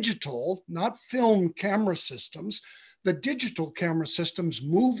new digital, not film camera systems, the digital camera systems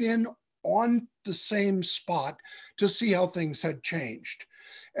move in on the same spot to see how things had changed.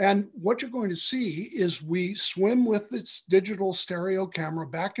 And what you're going to see is we swim with this digital stereo camera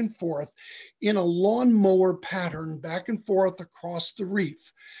back and forth in a lawnmower pattern back and forth across the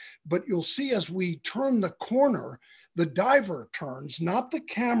reef. But you'll see as we turn the corner, the diver turns, not the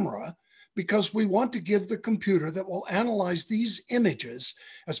camera, because we want to give the computer that will analyze these images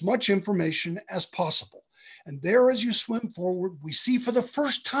as much information as possible. And there, as you swim forward, we see for the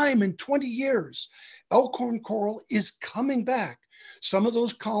first time in 20 years, elkhorn coral is coming back. Some of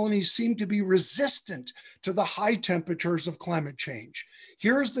those colonies seem to be resistant to the high temperatures of climate change.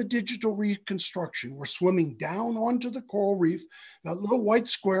 Here's the digital reconstruction. We're swimming down onto the coral reef. That little white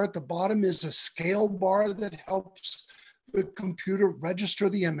square at the bottom is a scale bar that helps the computer register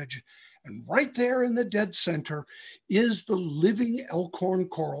the image. And right there in the dead center is the living elkhorn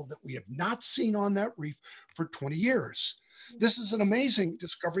coral that we have not seen on that reef for 20 years. This is an amazing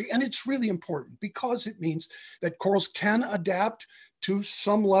discovery, and it's really important because it means that corals can adapt to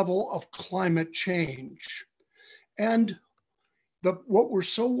some level of climate change. And what we're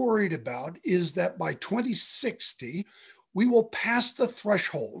so worried about is that by 2060, we will pass the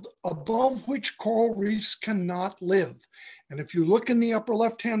threshold above which coral reefs cannot live. And if you look in the upper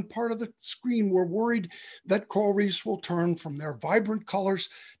left-hand part of the screen, we're worried that coral reefs will turn from their vibrant colors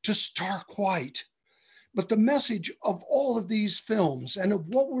to stark white. But the message of all of these films and of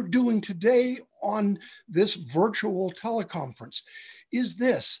what we're doing today on this virtual teleconference is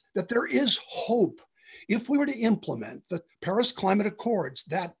this, that there is hope. If we were to implement the Paris Climate Accords,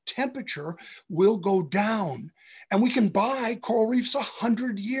 that temperature will go down and we can buy coral reefs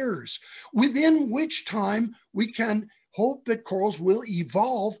 100 years, within which time we can hope that corals will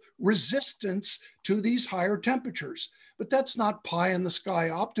evolve resistance to these higher temperatures. But that's not pie in the sky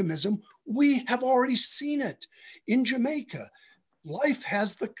optimism. We have already seen it. In Jamaica, life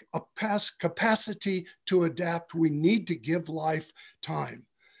has the capacity to adapt. We need to give life time.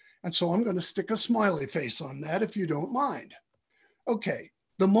 And so I'm going to stick a smiley face on that if you don't mind. Okay,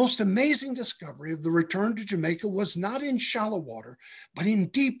 the most amazing discovery of the return to Jamaica was not in shallow water, but in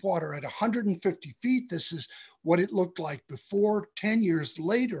deep water at 150 feet. This is what it looked like before. 10 years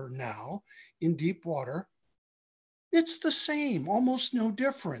later now, in deep water, it's the same, almost no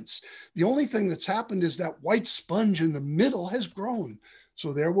difference. The only thing that's happened is that white sponge in the middle has grown.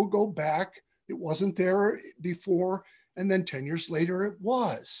 So there we'll go back. It wasn't there before, and then 10 years later it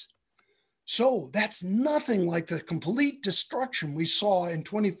was. So that's nothing like the complete destruction we saw in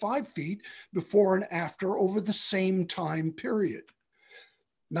 25 feet before and after over the same time period.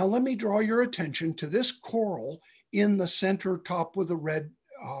 Now let me draw your attention to this coral in the center top with a red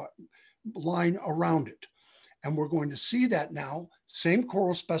line around it. And we're going to see that now, same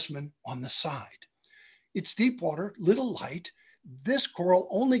coral specimen on the side. It's deep water, little light. This coral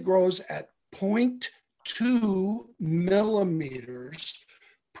only grows at 0.2 millimeters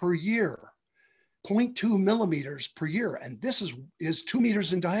per year. 0.2 millimeters per year. And this is 2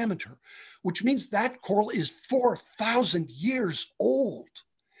 meters in diameter, which means that coral is 4,000 years old.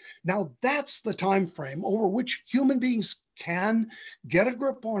 Now that's the time frame over which human beings can get a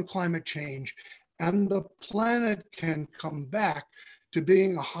grip on climate change and the planet can come back to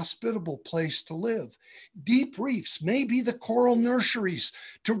being a hospitable place to live. Deep reefs may be the coral nurseries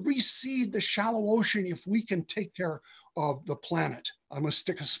to reseed the shallow ocean if we can take care of the planet. I'm going to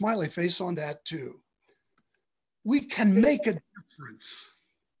stick a smiley face on that too. We can make a difference.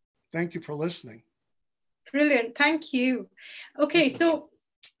 Thank you for listening. Brilliant, thank you. Okay, so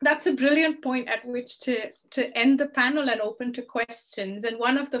that's a brilliant point at which to end the panel and open to questions. And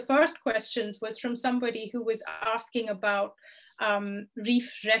one of the first questions was from somebody who was asking about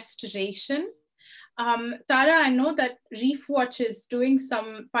reef restoration. Tara, I know that Reef Watch is doing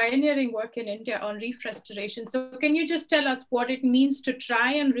some pioneering work in India on reef restoration. So can you just tell us what it means to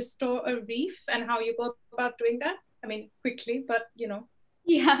try and restore a reef and how you go about doing that? I mean, quickly, but you know.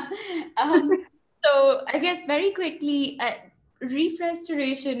 Yeah. So I guess very quickly, reef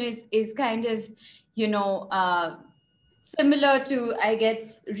restoration is kind of, you know, similar to, I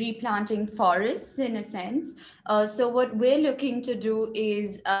guess, replanting forests in a sense. So what we're looking to do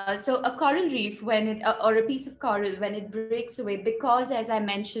is, so a coral reef, when it, or a piece of coral, when it breaks away, because as I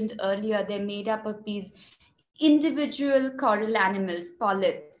mentioned earlier, they're made up of these individual coral animals,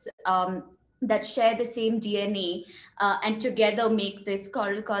 polyps, that share the same DNA and together make this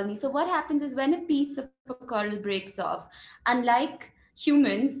coral colony. So what happens is when a piece of a coral breaks off, unlike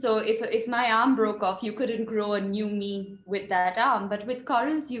humans, so if my arm broke off, you couldn't grow a new me with that arm, but with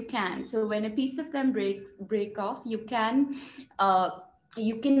corals you can. So when a piece of them break off, you can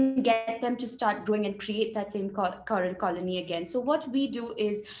get them to start growing and create that same coral colony again. So what we do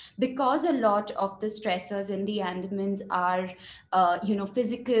is, because a lot of the stressors in the Andamans are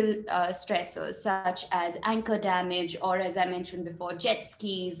physical stressors such as anchor damage, or as I mentioned before, jet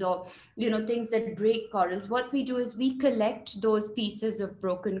skis, or things that break corals, what we do is we collect those pieces of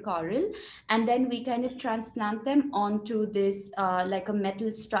broken coral and then we kind of transplant them onto this like a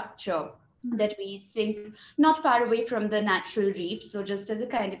metal structure that we sink not far away from the natural reef, so just as a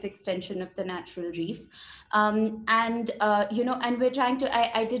kind of extension of the natural reef. And we're trying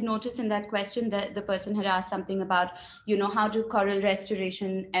to, I did notice in that question that the person had asked something about, how do coral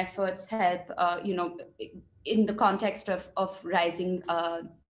restoration efforts help, in the context of rising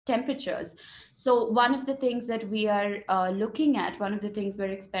temperatures. So one of the things that we are looking at, one of the things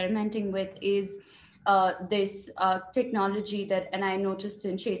we're experimenting with is this technology that, and I noticed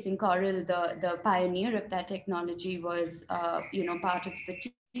in Chasing Coral, the pioneer of that technology was, part of the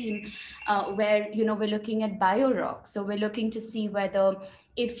team, where, we're looking at biorock. So we're looking to see whether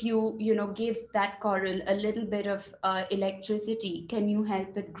if you, give that coral a little bit of electricity, can you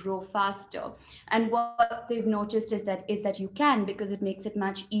help it grow faster? And what they've noticed is that you can, because it makes it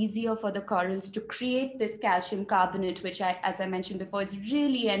much easier for the corals to create this calcium carbonate, which as I mentioned before, is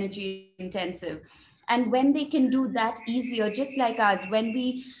really energy intensive. And when they can do that easier, just like us, when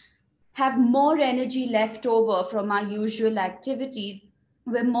we have more energy left over from our usual activities,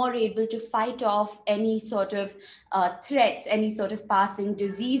 we're more able to fight off any sort of threats, any sort of passing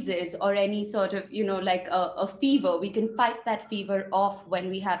diseases, or any sort of, like a fever. We can fight that fever off when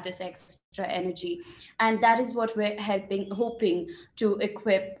we have this extra energy. And that is what we're hoping to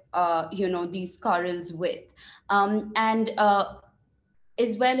equip, these corals with.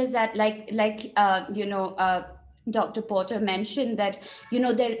 As well as that, Dr. Porter mentioned that,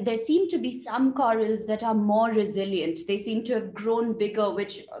 there seem to be some corals that are more resilient. They seem to have grown bigger,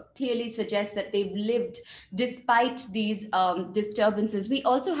 which clearly suggests that they've lived despite these disturbances. We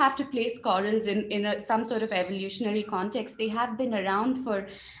also have to place corals in some sort of evolutionary context. They have been around for,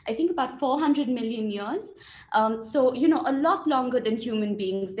 I think, about 400 million years. So, a lot longer than human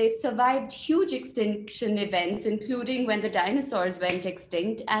beings. They've survived huge extinction events, including when the dinosaurs went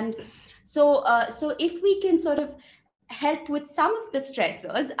extinct. And so if we can sort of help with some of the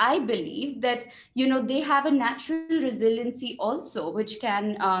stressors, I believe that, they have a natural resiliency also, which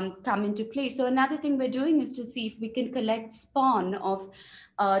can come into play. So another thing we're doing is to see if we can collect spawn of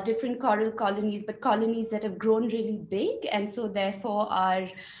different coral colonies, but colonies that have grown really big, and so therefore are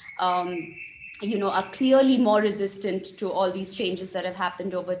clearly more resistant to all these changes that have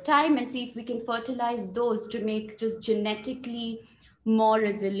happened over time, and see if we can fertilize those to make just genetically more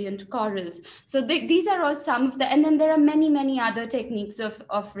resilient corals. So these are all some of the, and then there are many, many other techniques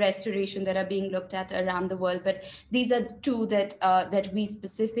of restoration that are being looked at around the world. But these are two that we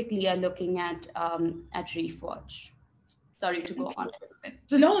specifically are looking at Reef Watch. Sorry to go on a little bit.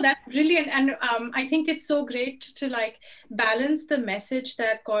 No, that's brilliant. And I think it's so great to balance the message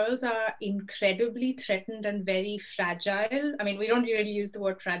that corals are incredibly threatened and very fragile. I mean, we don't really use the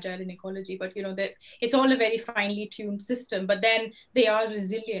word fragile in ecology, but that it's all a very finely tuned system, but then they are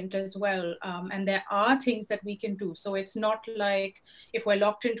resilient as well. And there are things that we can do. So it's not like if we're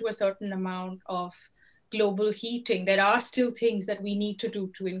locked into a certain amount of global heating, there are still things that we need to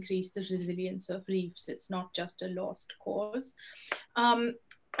do to increase the resilience of reefs. It's not just a lost cause.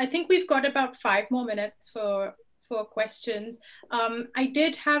 I think we've got about 5 more minutes for questions. I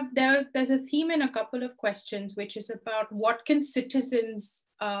did have, there's a theme in a couple of questions, which is about what can citizens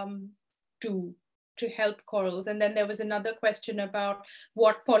do to help corals? And then there was another question about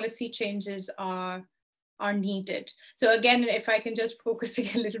what policy changes are needed. So again, if I can just focus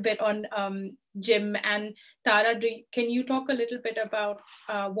a little bit on Jim and Tara, can you talk a little bit about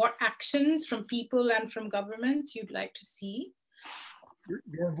what actions from people and from governments you'd like to see?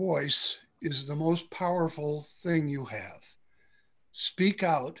 Your voice is the most powerful thing you have. Speak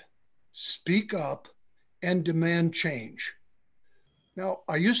out, speak up, and demand change. Now,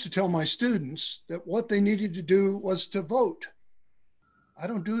 I used to tell my students that what they needed to do was to vote. I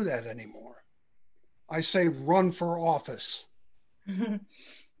don't do that anymore. I say run for office.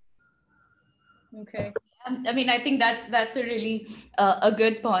 Okay. I mean, I think that's a really a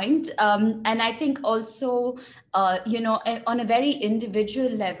good point. And I think also, on a very individual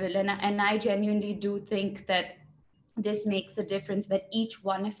level, and I genuinely do think that this makes a difference, that each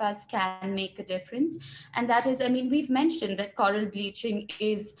one of us can make a difference. And that is, I mean, we've mentioned that coral bleaching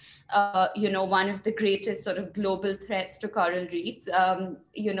is, one of the greatest sort of global threats to coral reefs.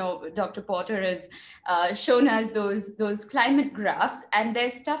 Dr. Porter has shown us those climate graphs, and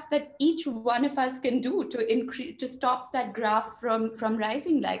there's stuff that each one of us can do to stop that graph from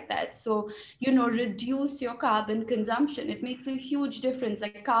rising like that. So, reduce your carbon consumption. It makes a huge difference,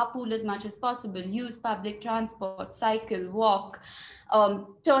 like carpool as much as possible, use public transport, cycle, walk,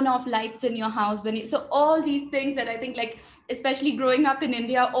 turn off lights in your house so all these things that I think, especially growing up in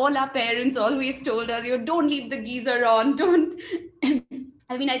India, all our parents always told us, don't leave the geyser on, don't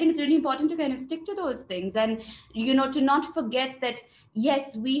I mean, I think it's really important to kind of stick to those things, and, you know, to not forget that,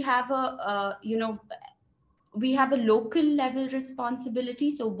 yes, we have we have a local level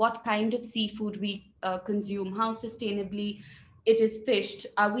responsibility. So what kind of seafood we consume, how sustainably it is fished,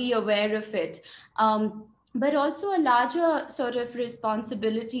 are we aware of it? But also a larger sort of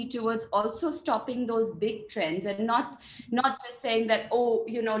responsibility towards also stopping those big trends, and not just saying that, oh,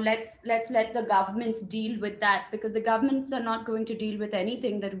 you know, let's let the governments deal with that, because the governments are not going to deal with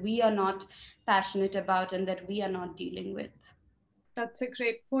anything that we are not passionate about and that we are not dealing with. That's a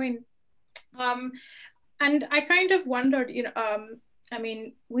great point. And I kind of wondered, you know, I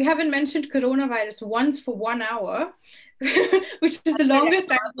mean, we haven't mentioned coronavirus once for 1 hour, which is the longest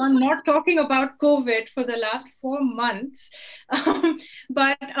I've gone not talking about COVID for the last 4 months.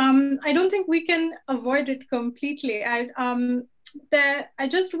 But I don't think we can avoid it completely. I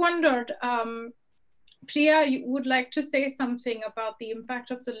just wondered, Priya, you would like to say something about the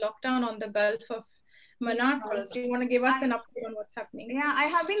impact of the lockdown on the Gulf of Mannar. Do you want to give us an update on what's happening? Yeah, I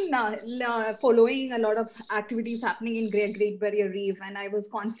have been following a lot of activities happening in Great Barrier Reef, and I was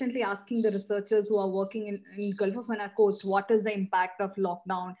constantly asking the researchers who are working in Gulf of Mannar coast, what is the impact of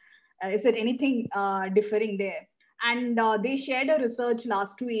lockdown? Is there anything differing there? And they shared a research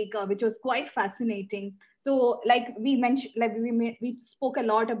last week, which was quite fascinating. So, like we mentioned, like we spoke a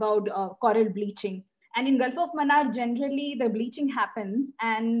lot about coral bleaching. And in Gulf of Mannar, generally the bleaching happens,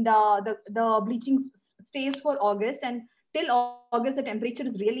 and the bleaching stays for August, and till August the temperature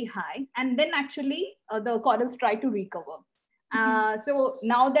is really high, and then actually the corals try to recover. So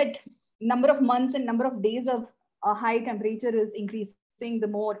now that number of months and number of days of high temperature is increasing, the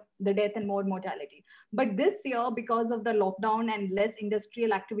more the death and more mortality. But this year, because of the lockdown and less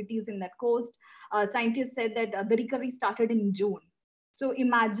industrial activities in that coast, scientists said that the recovery started in June. So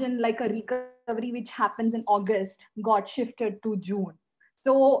imagine like a recovery which happens in August got shifted to June.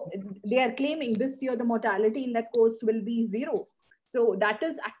 So they are claiming this year the mortality in that coast will be 0. So that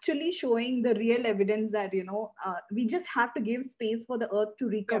is actually showing the real evidence that, you know, we just have to give space for the earth to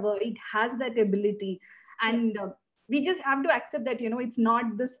recover. It has that ability. And we just have to accept that, you know, it's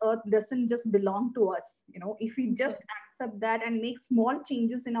not, this earth doesn't just belong to us. You know, if we just accept that and make small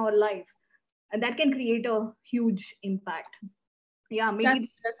changes in our life, that can create a huge impact. Yeah,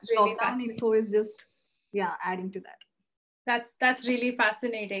 maybe that's really lockdown info is just adding to that. That's really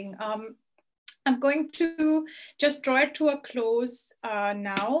fascinating. I'm going to just draw it to a close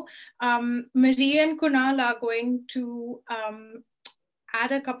now. Marie and Kunal are going to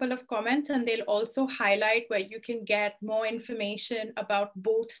add a couple of comments, and they'll also highlight where you can get more information about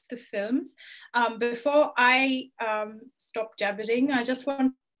both the films. Before I stop jabbering, I just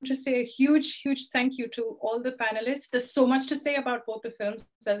want to say a huge thank you to all the panelists. There's so much to say about both the films.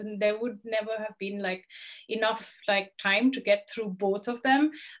 There would never have been like enough like time to get through both of them.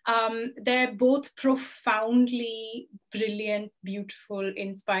 They're both profoundly brilliant, beautiful,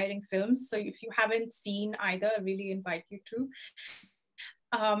 inspiring films. So if you haven't seen either, I really invite you to.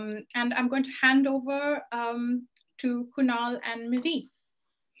 And I'm going to hand over to Kunal and Marie.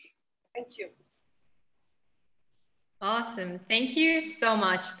 Thank you. Awesome. Thank you so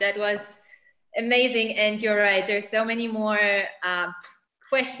much. That was amazing. And you're right. There's so many more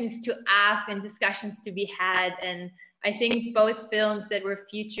questions to ask and discussions to be had. And I think both films that were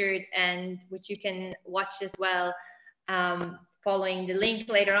featured and which you can watch as well, following the link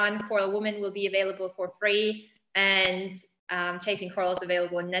later on, Coral Woman will be available for free, and Chasing Coral is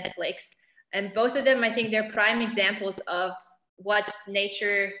available on Netflix. And both of them, I think they're prime examples of what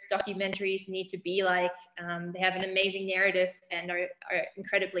nature documentaries need to be like. They have an amazing narrative and are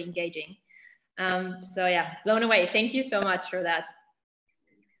incredibly engaging. So yeah, blown away. Thank you so much for that.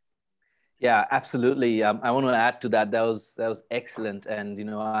 Yeah, absolutely. I want to add to that. That was excellent. And you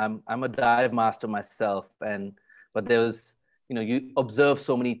know, I'm a dive master myself, but there was, you know, you observe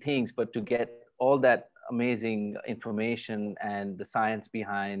so many things, but to get all that amazing information and the science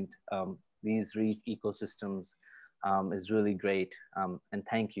behind these reef ecosystems is really great. And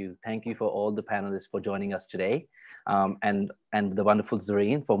thank you for all the panelists for joining us today, and the wonderful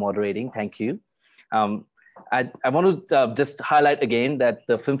Zareen for moderating. Thank you. I want to just highlight again that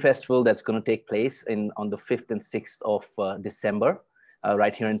the film festival that's going to take place on the 5th and 6th of December,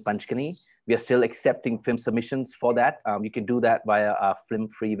 right here in Panchkani. We are still accepting film submissions for that. You can do that via our Film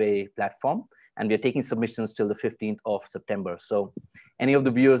Freeway platform. And we are taking submissions till the 15th of September. So any of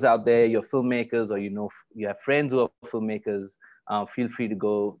the viewers out there, you're filmmakers, or you know you have friends who are filmmakers, feel free to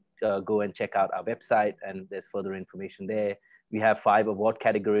go and check out our website, and there's further information there. We have 5 award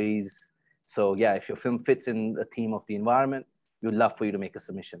categories. So yeah, if your film fits in the theme of the environment, we would love for you to make a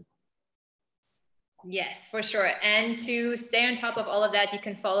submission. Yes, for sure. And to stay on top of all of that, you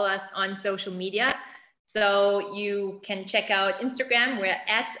can follow us on social media. So you can check out Instagram. We're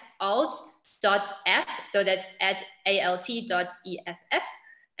at alt.f. So that's at alt.eff.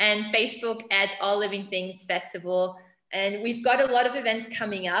 And Facebook at All Living Things Festival. And we've got a lot of events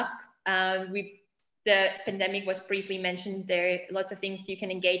coming up. The pandemic was briefly mentioned. There are lots of things you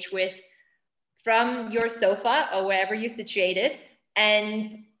can engage with from your sofa or wherever you're situated. And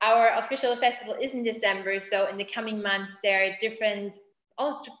our official festival is in December. So in the coming months, there are different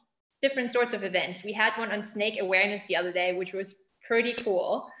sorts of events. We had one on snake awareness the other day, which was pretty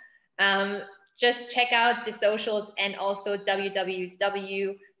cool. Just check out the socials and also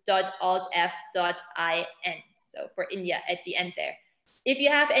www.altf.in. So for India at the end there. If you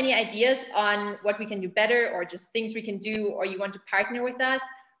have any ideas on what we can do better or just things we can do, or you want to partner with us,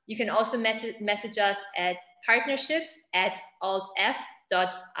 you can also message us at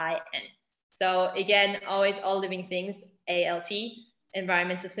partnerships@altf.in. So again, always All Living Things, ALT,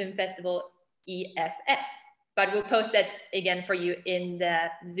 Environmental Film Festival, EFF. But we'll post that again for you in the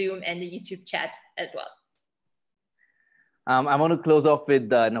Zoom and the YouTube chat as well. I want to close off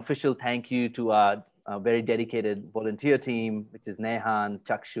with an official thank you to our very dedicated volunteer team, which is Nehan,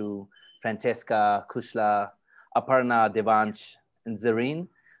 Chakshu, Francesca, Kushla, Aparna, Devansh, and Zareen.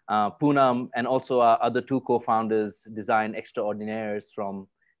 Poonam, and also our other two co-founders, Design Extraordinaires from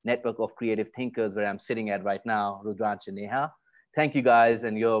Network of Creative Thinkers, where I'm sitting at right now, Rudransh and Neha. Thank you guys,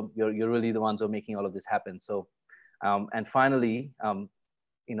 and you're really the ones who are making all of this happen. So, and finally, I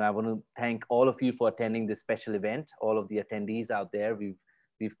want to thank all of you for attending this special event. All of the attendees out there,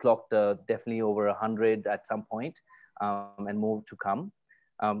 we've clocked definitely over 100 at some point, and more to come.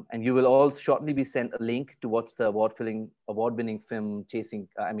 And you will all shortly be sent a link to watch the award-winning film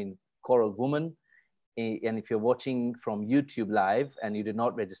Coral Woman. And if you're watching from YouTube live and you did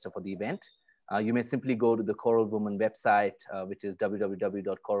not register for the event, you may simply go to the Coral Woman website, which is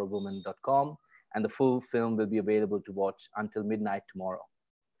www.coralwoman.com, and the full film will be available to watch until midnight tomorrow.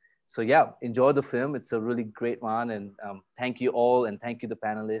 So yeah, enjoy the film. It's a really great one. And thank you all, and thank you the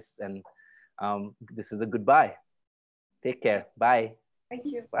panelists. And this is a goodbye. Take care. Bye. Thank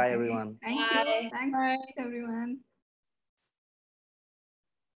you. Bye, everyone. Thank you. Thanks, everyone.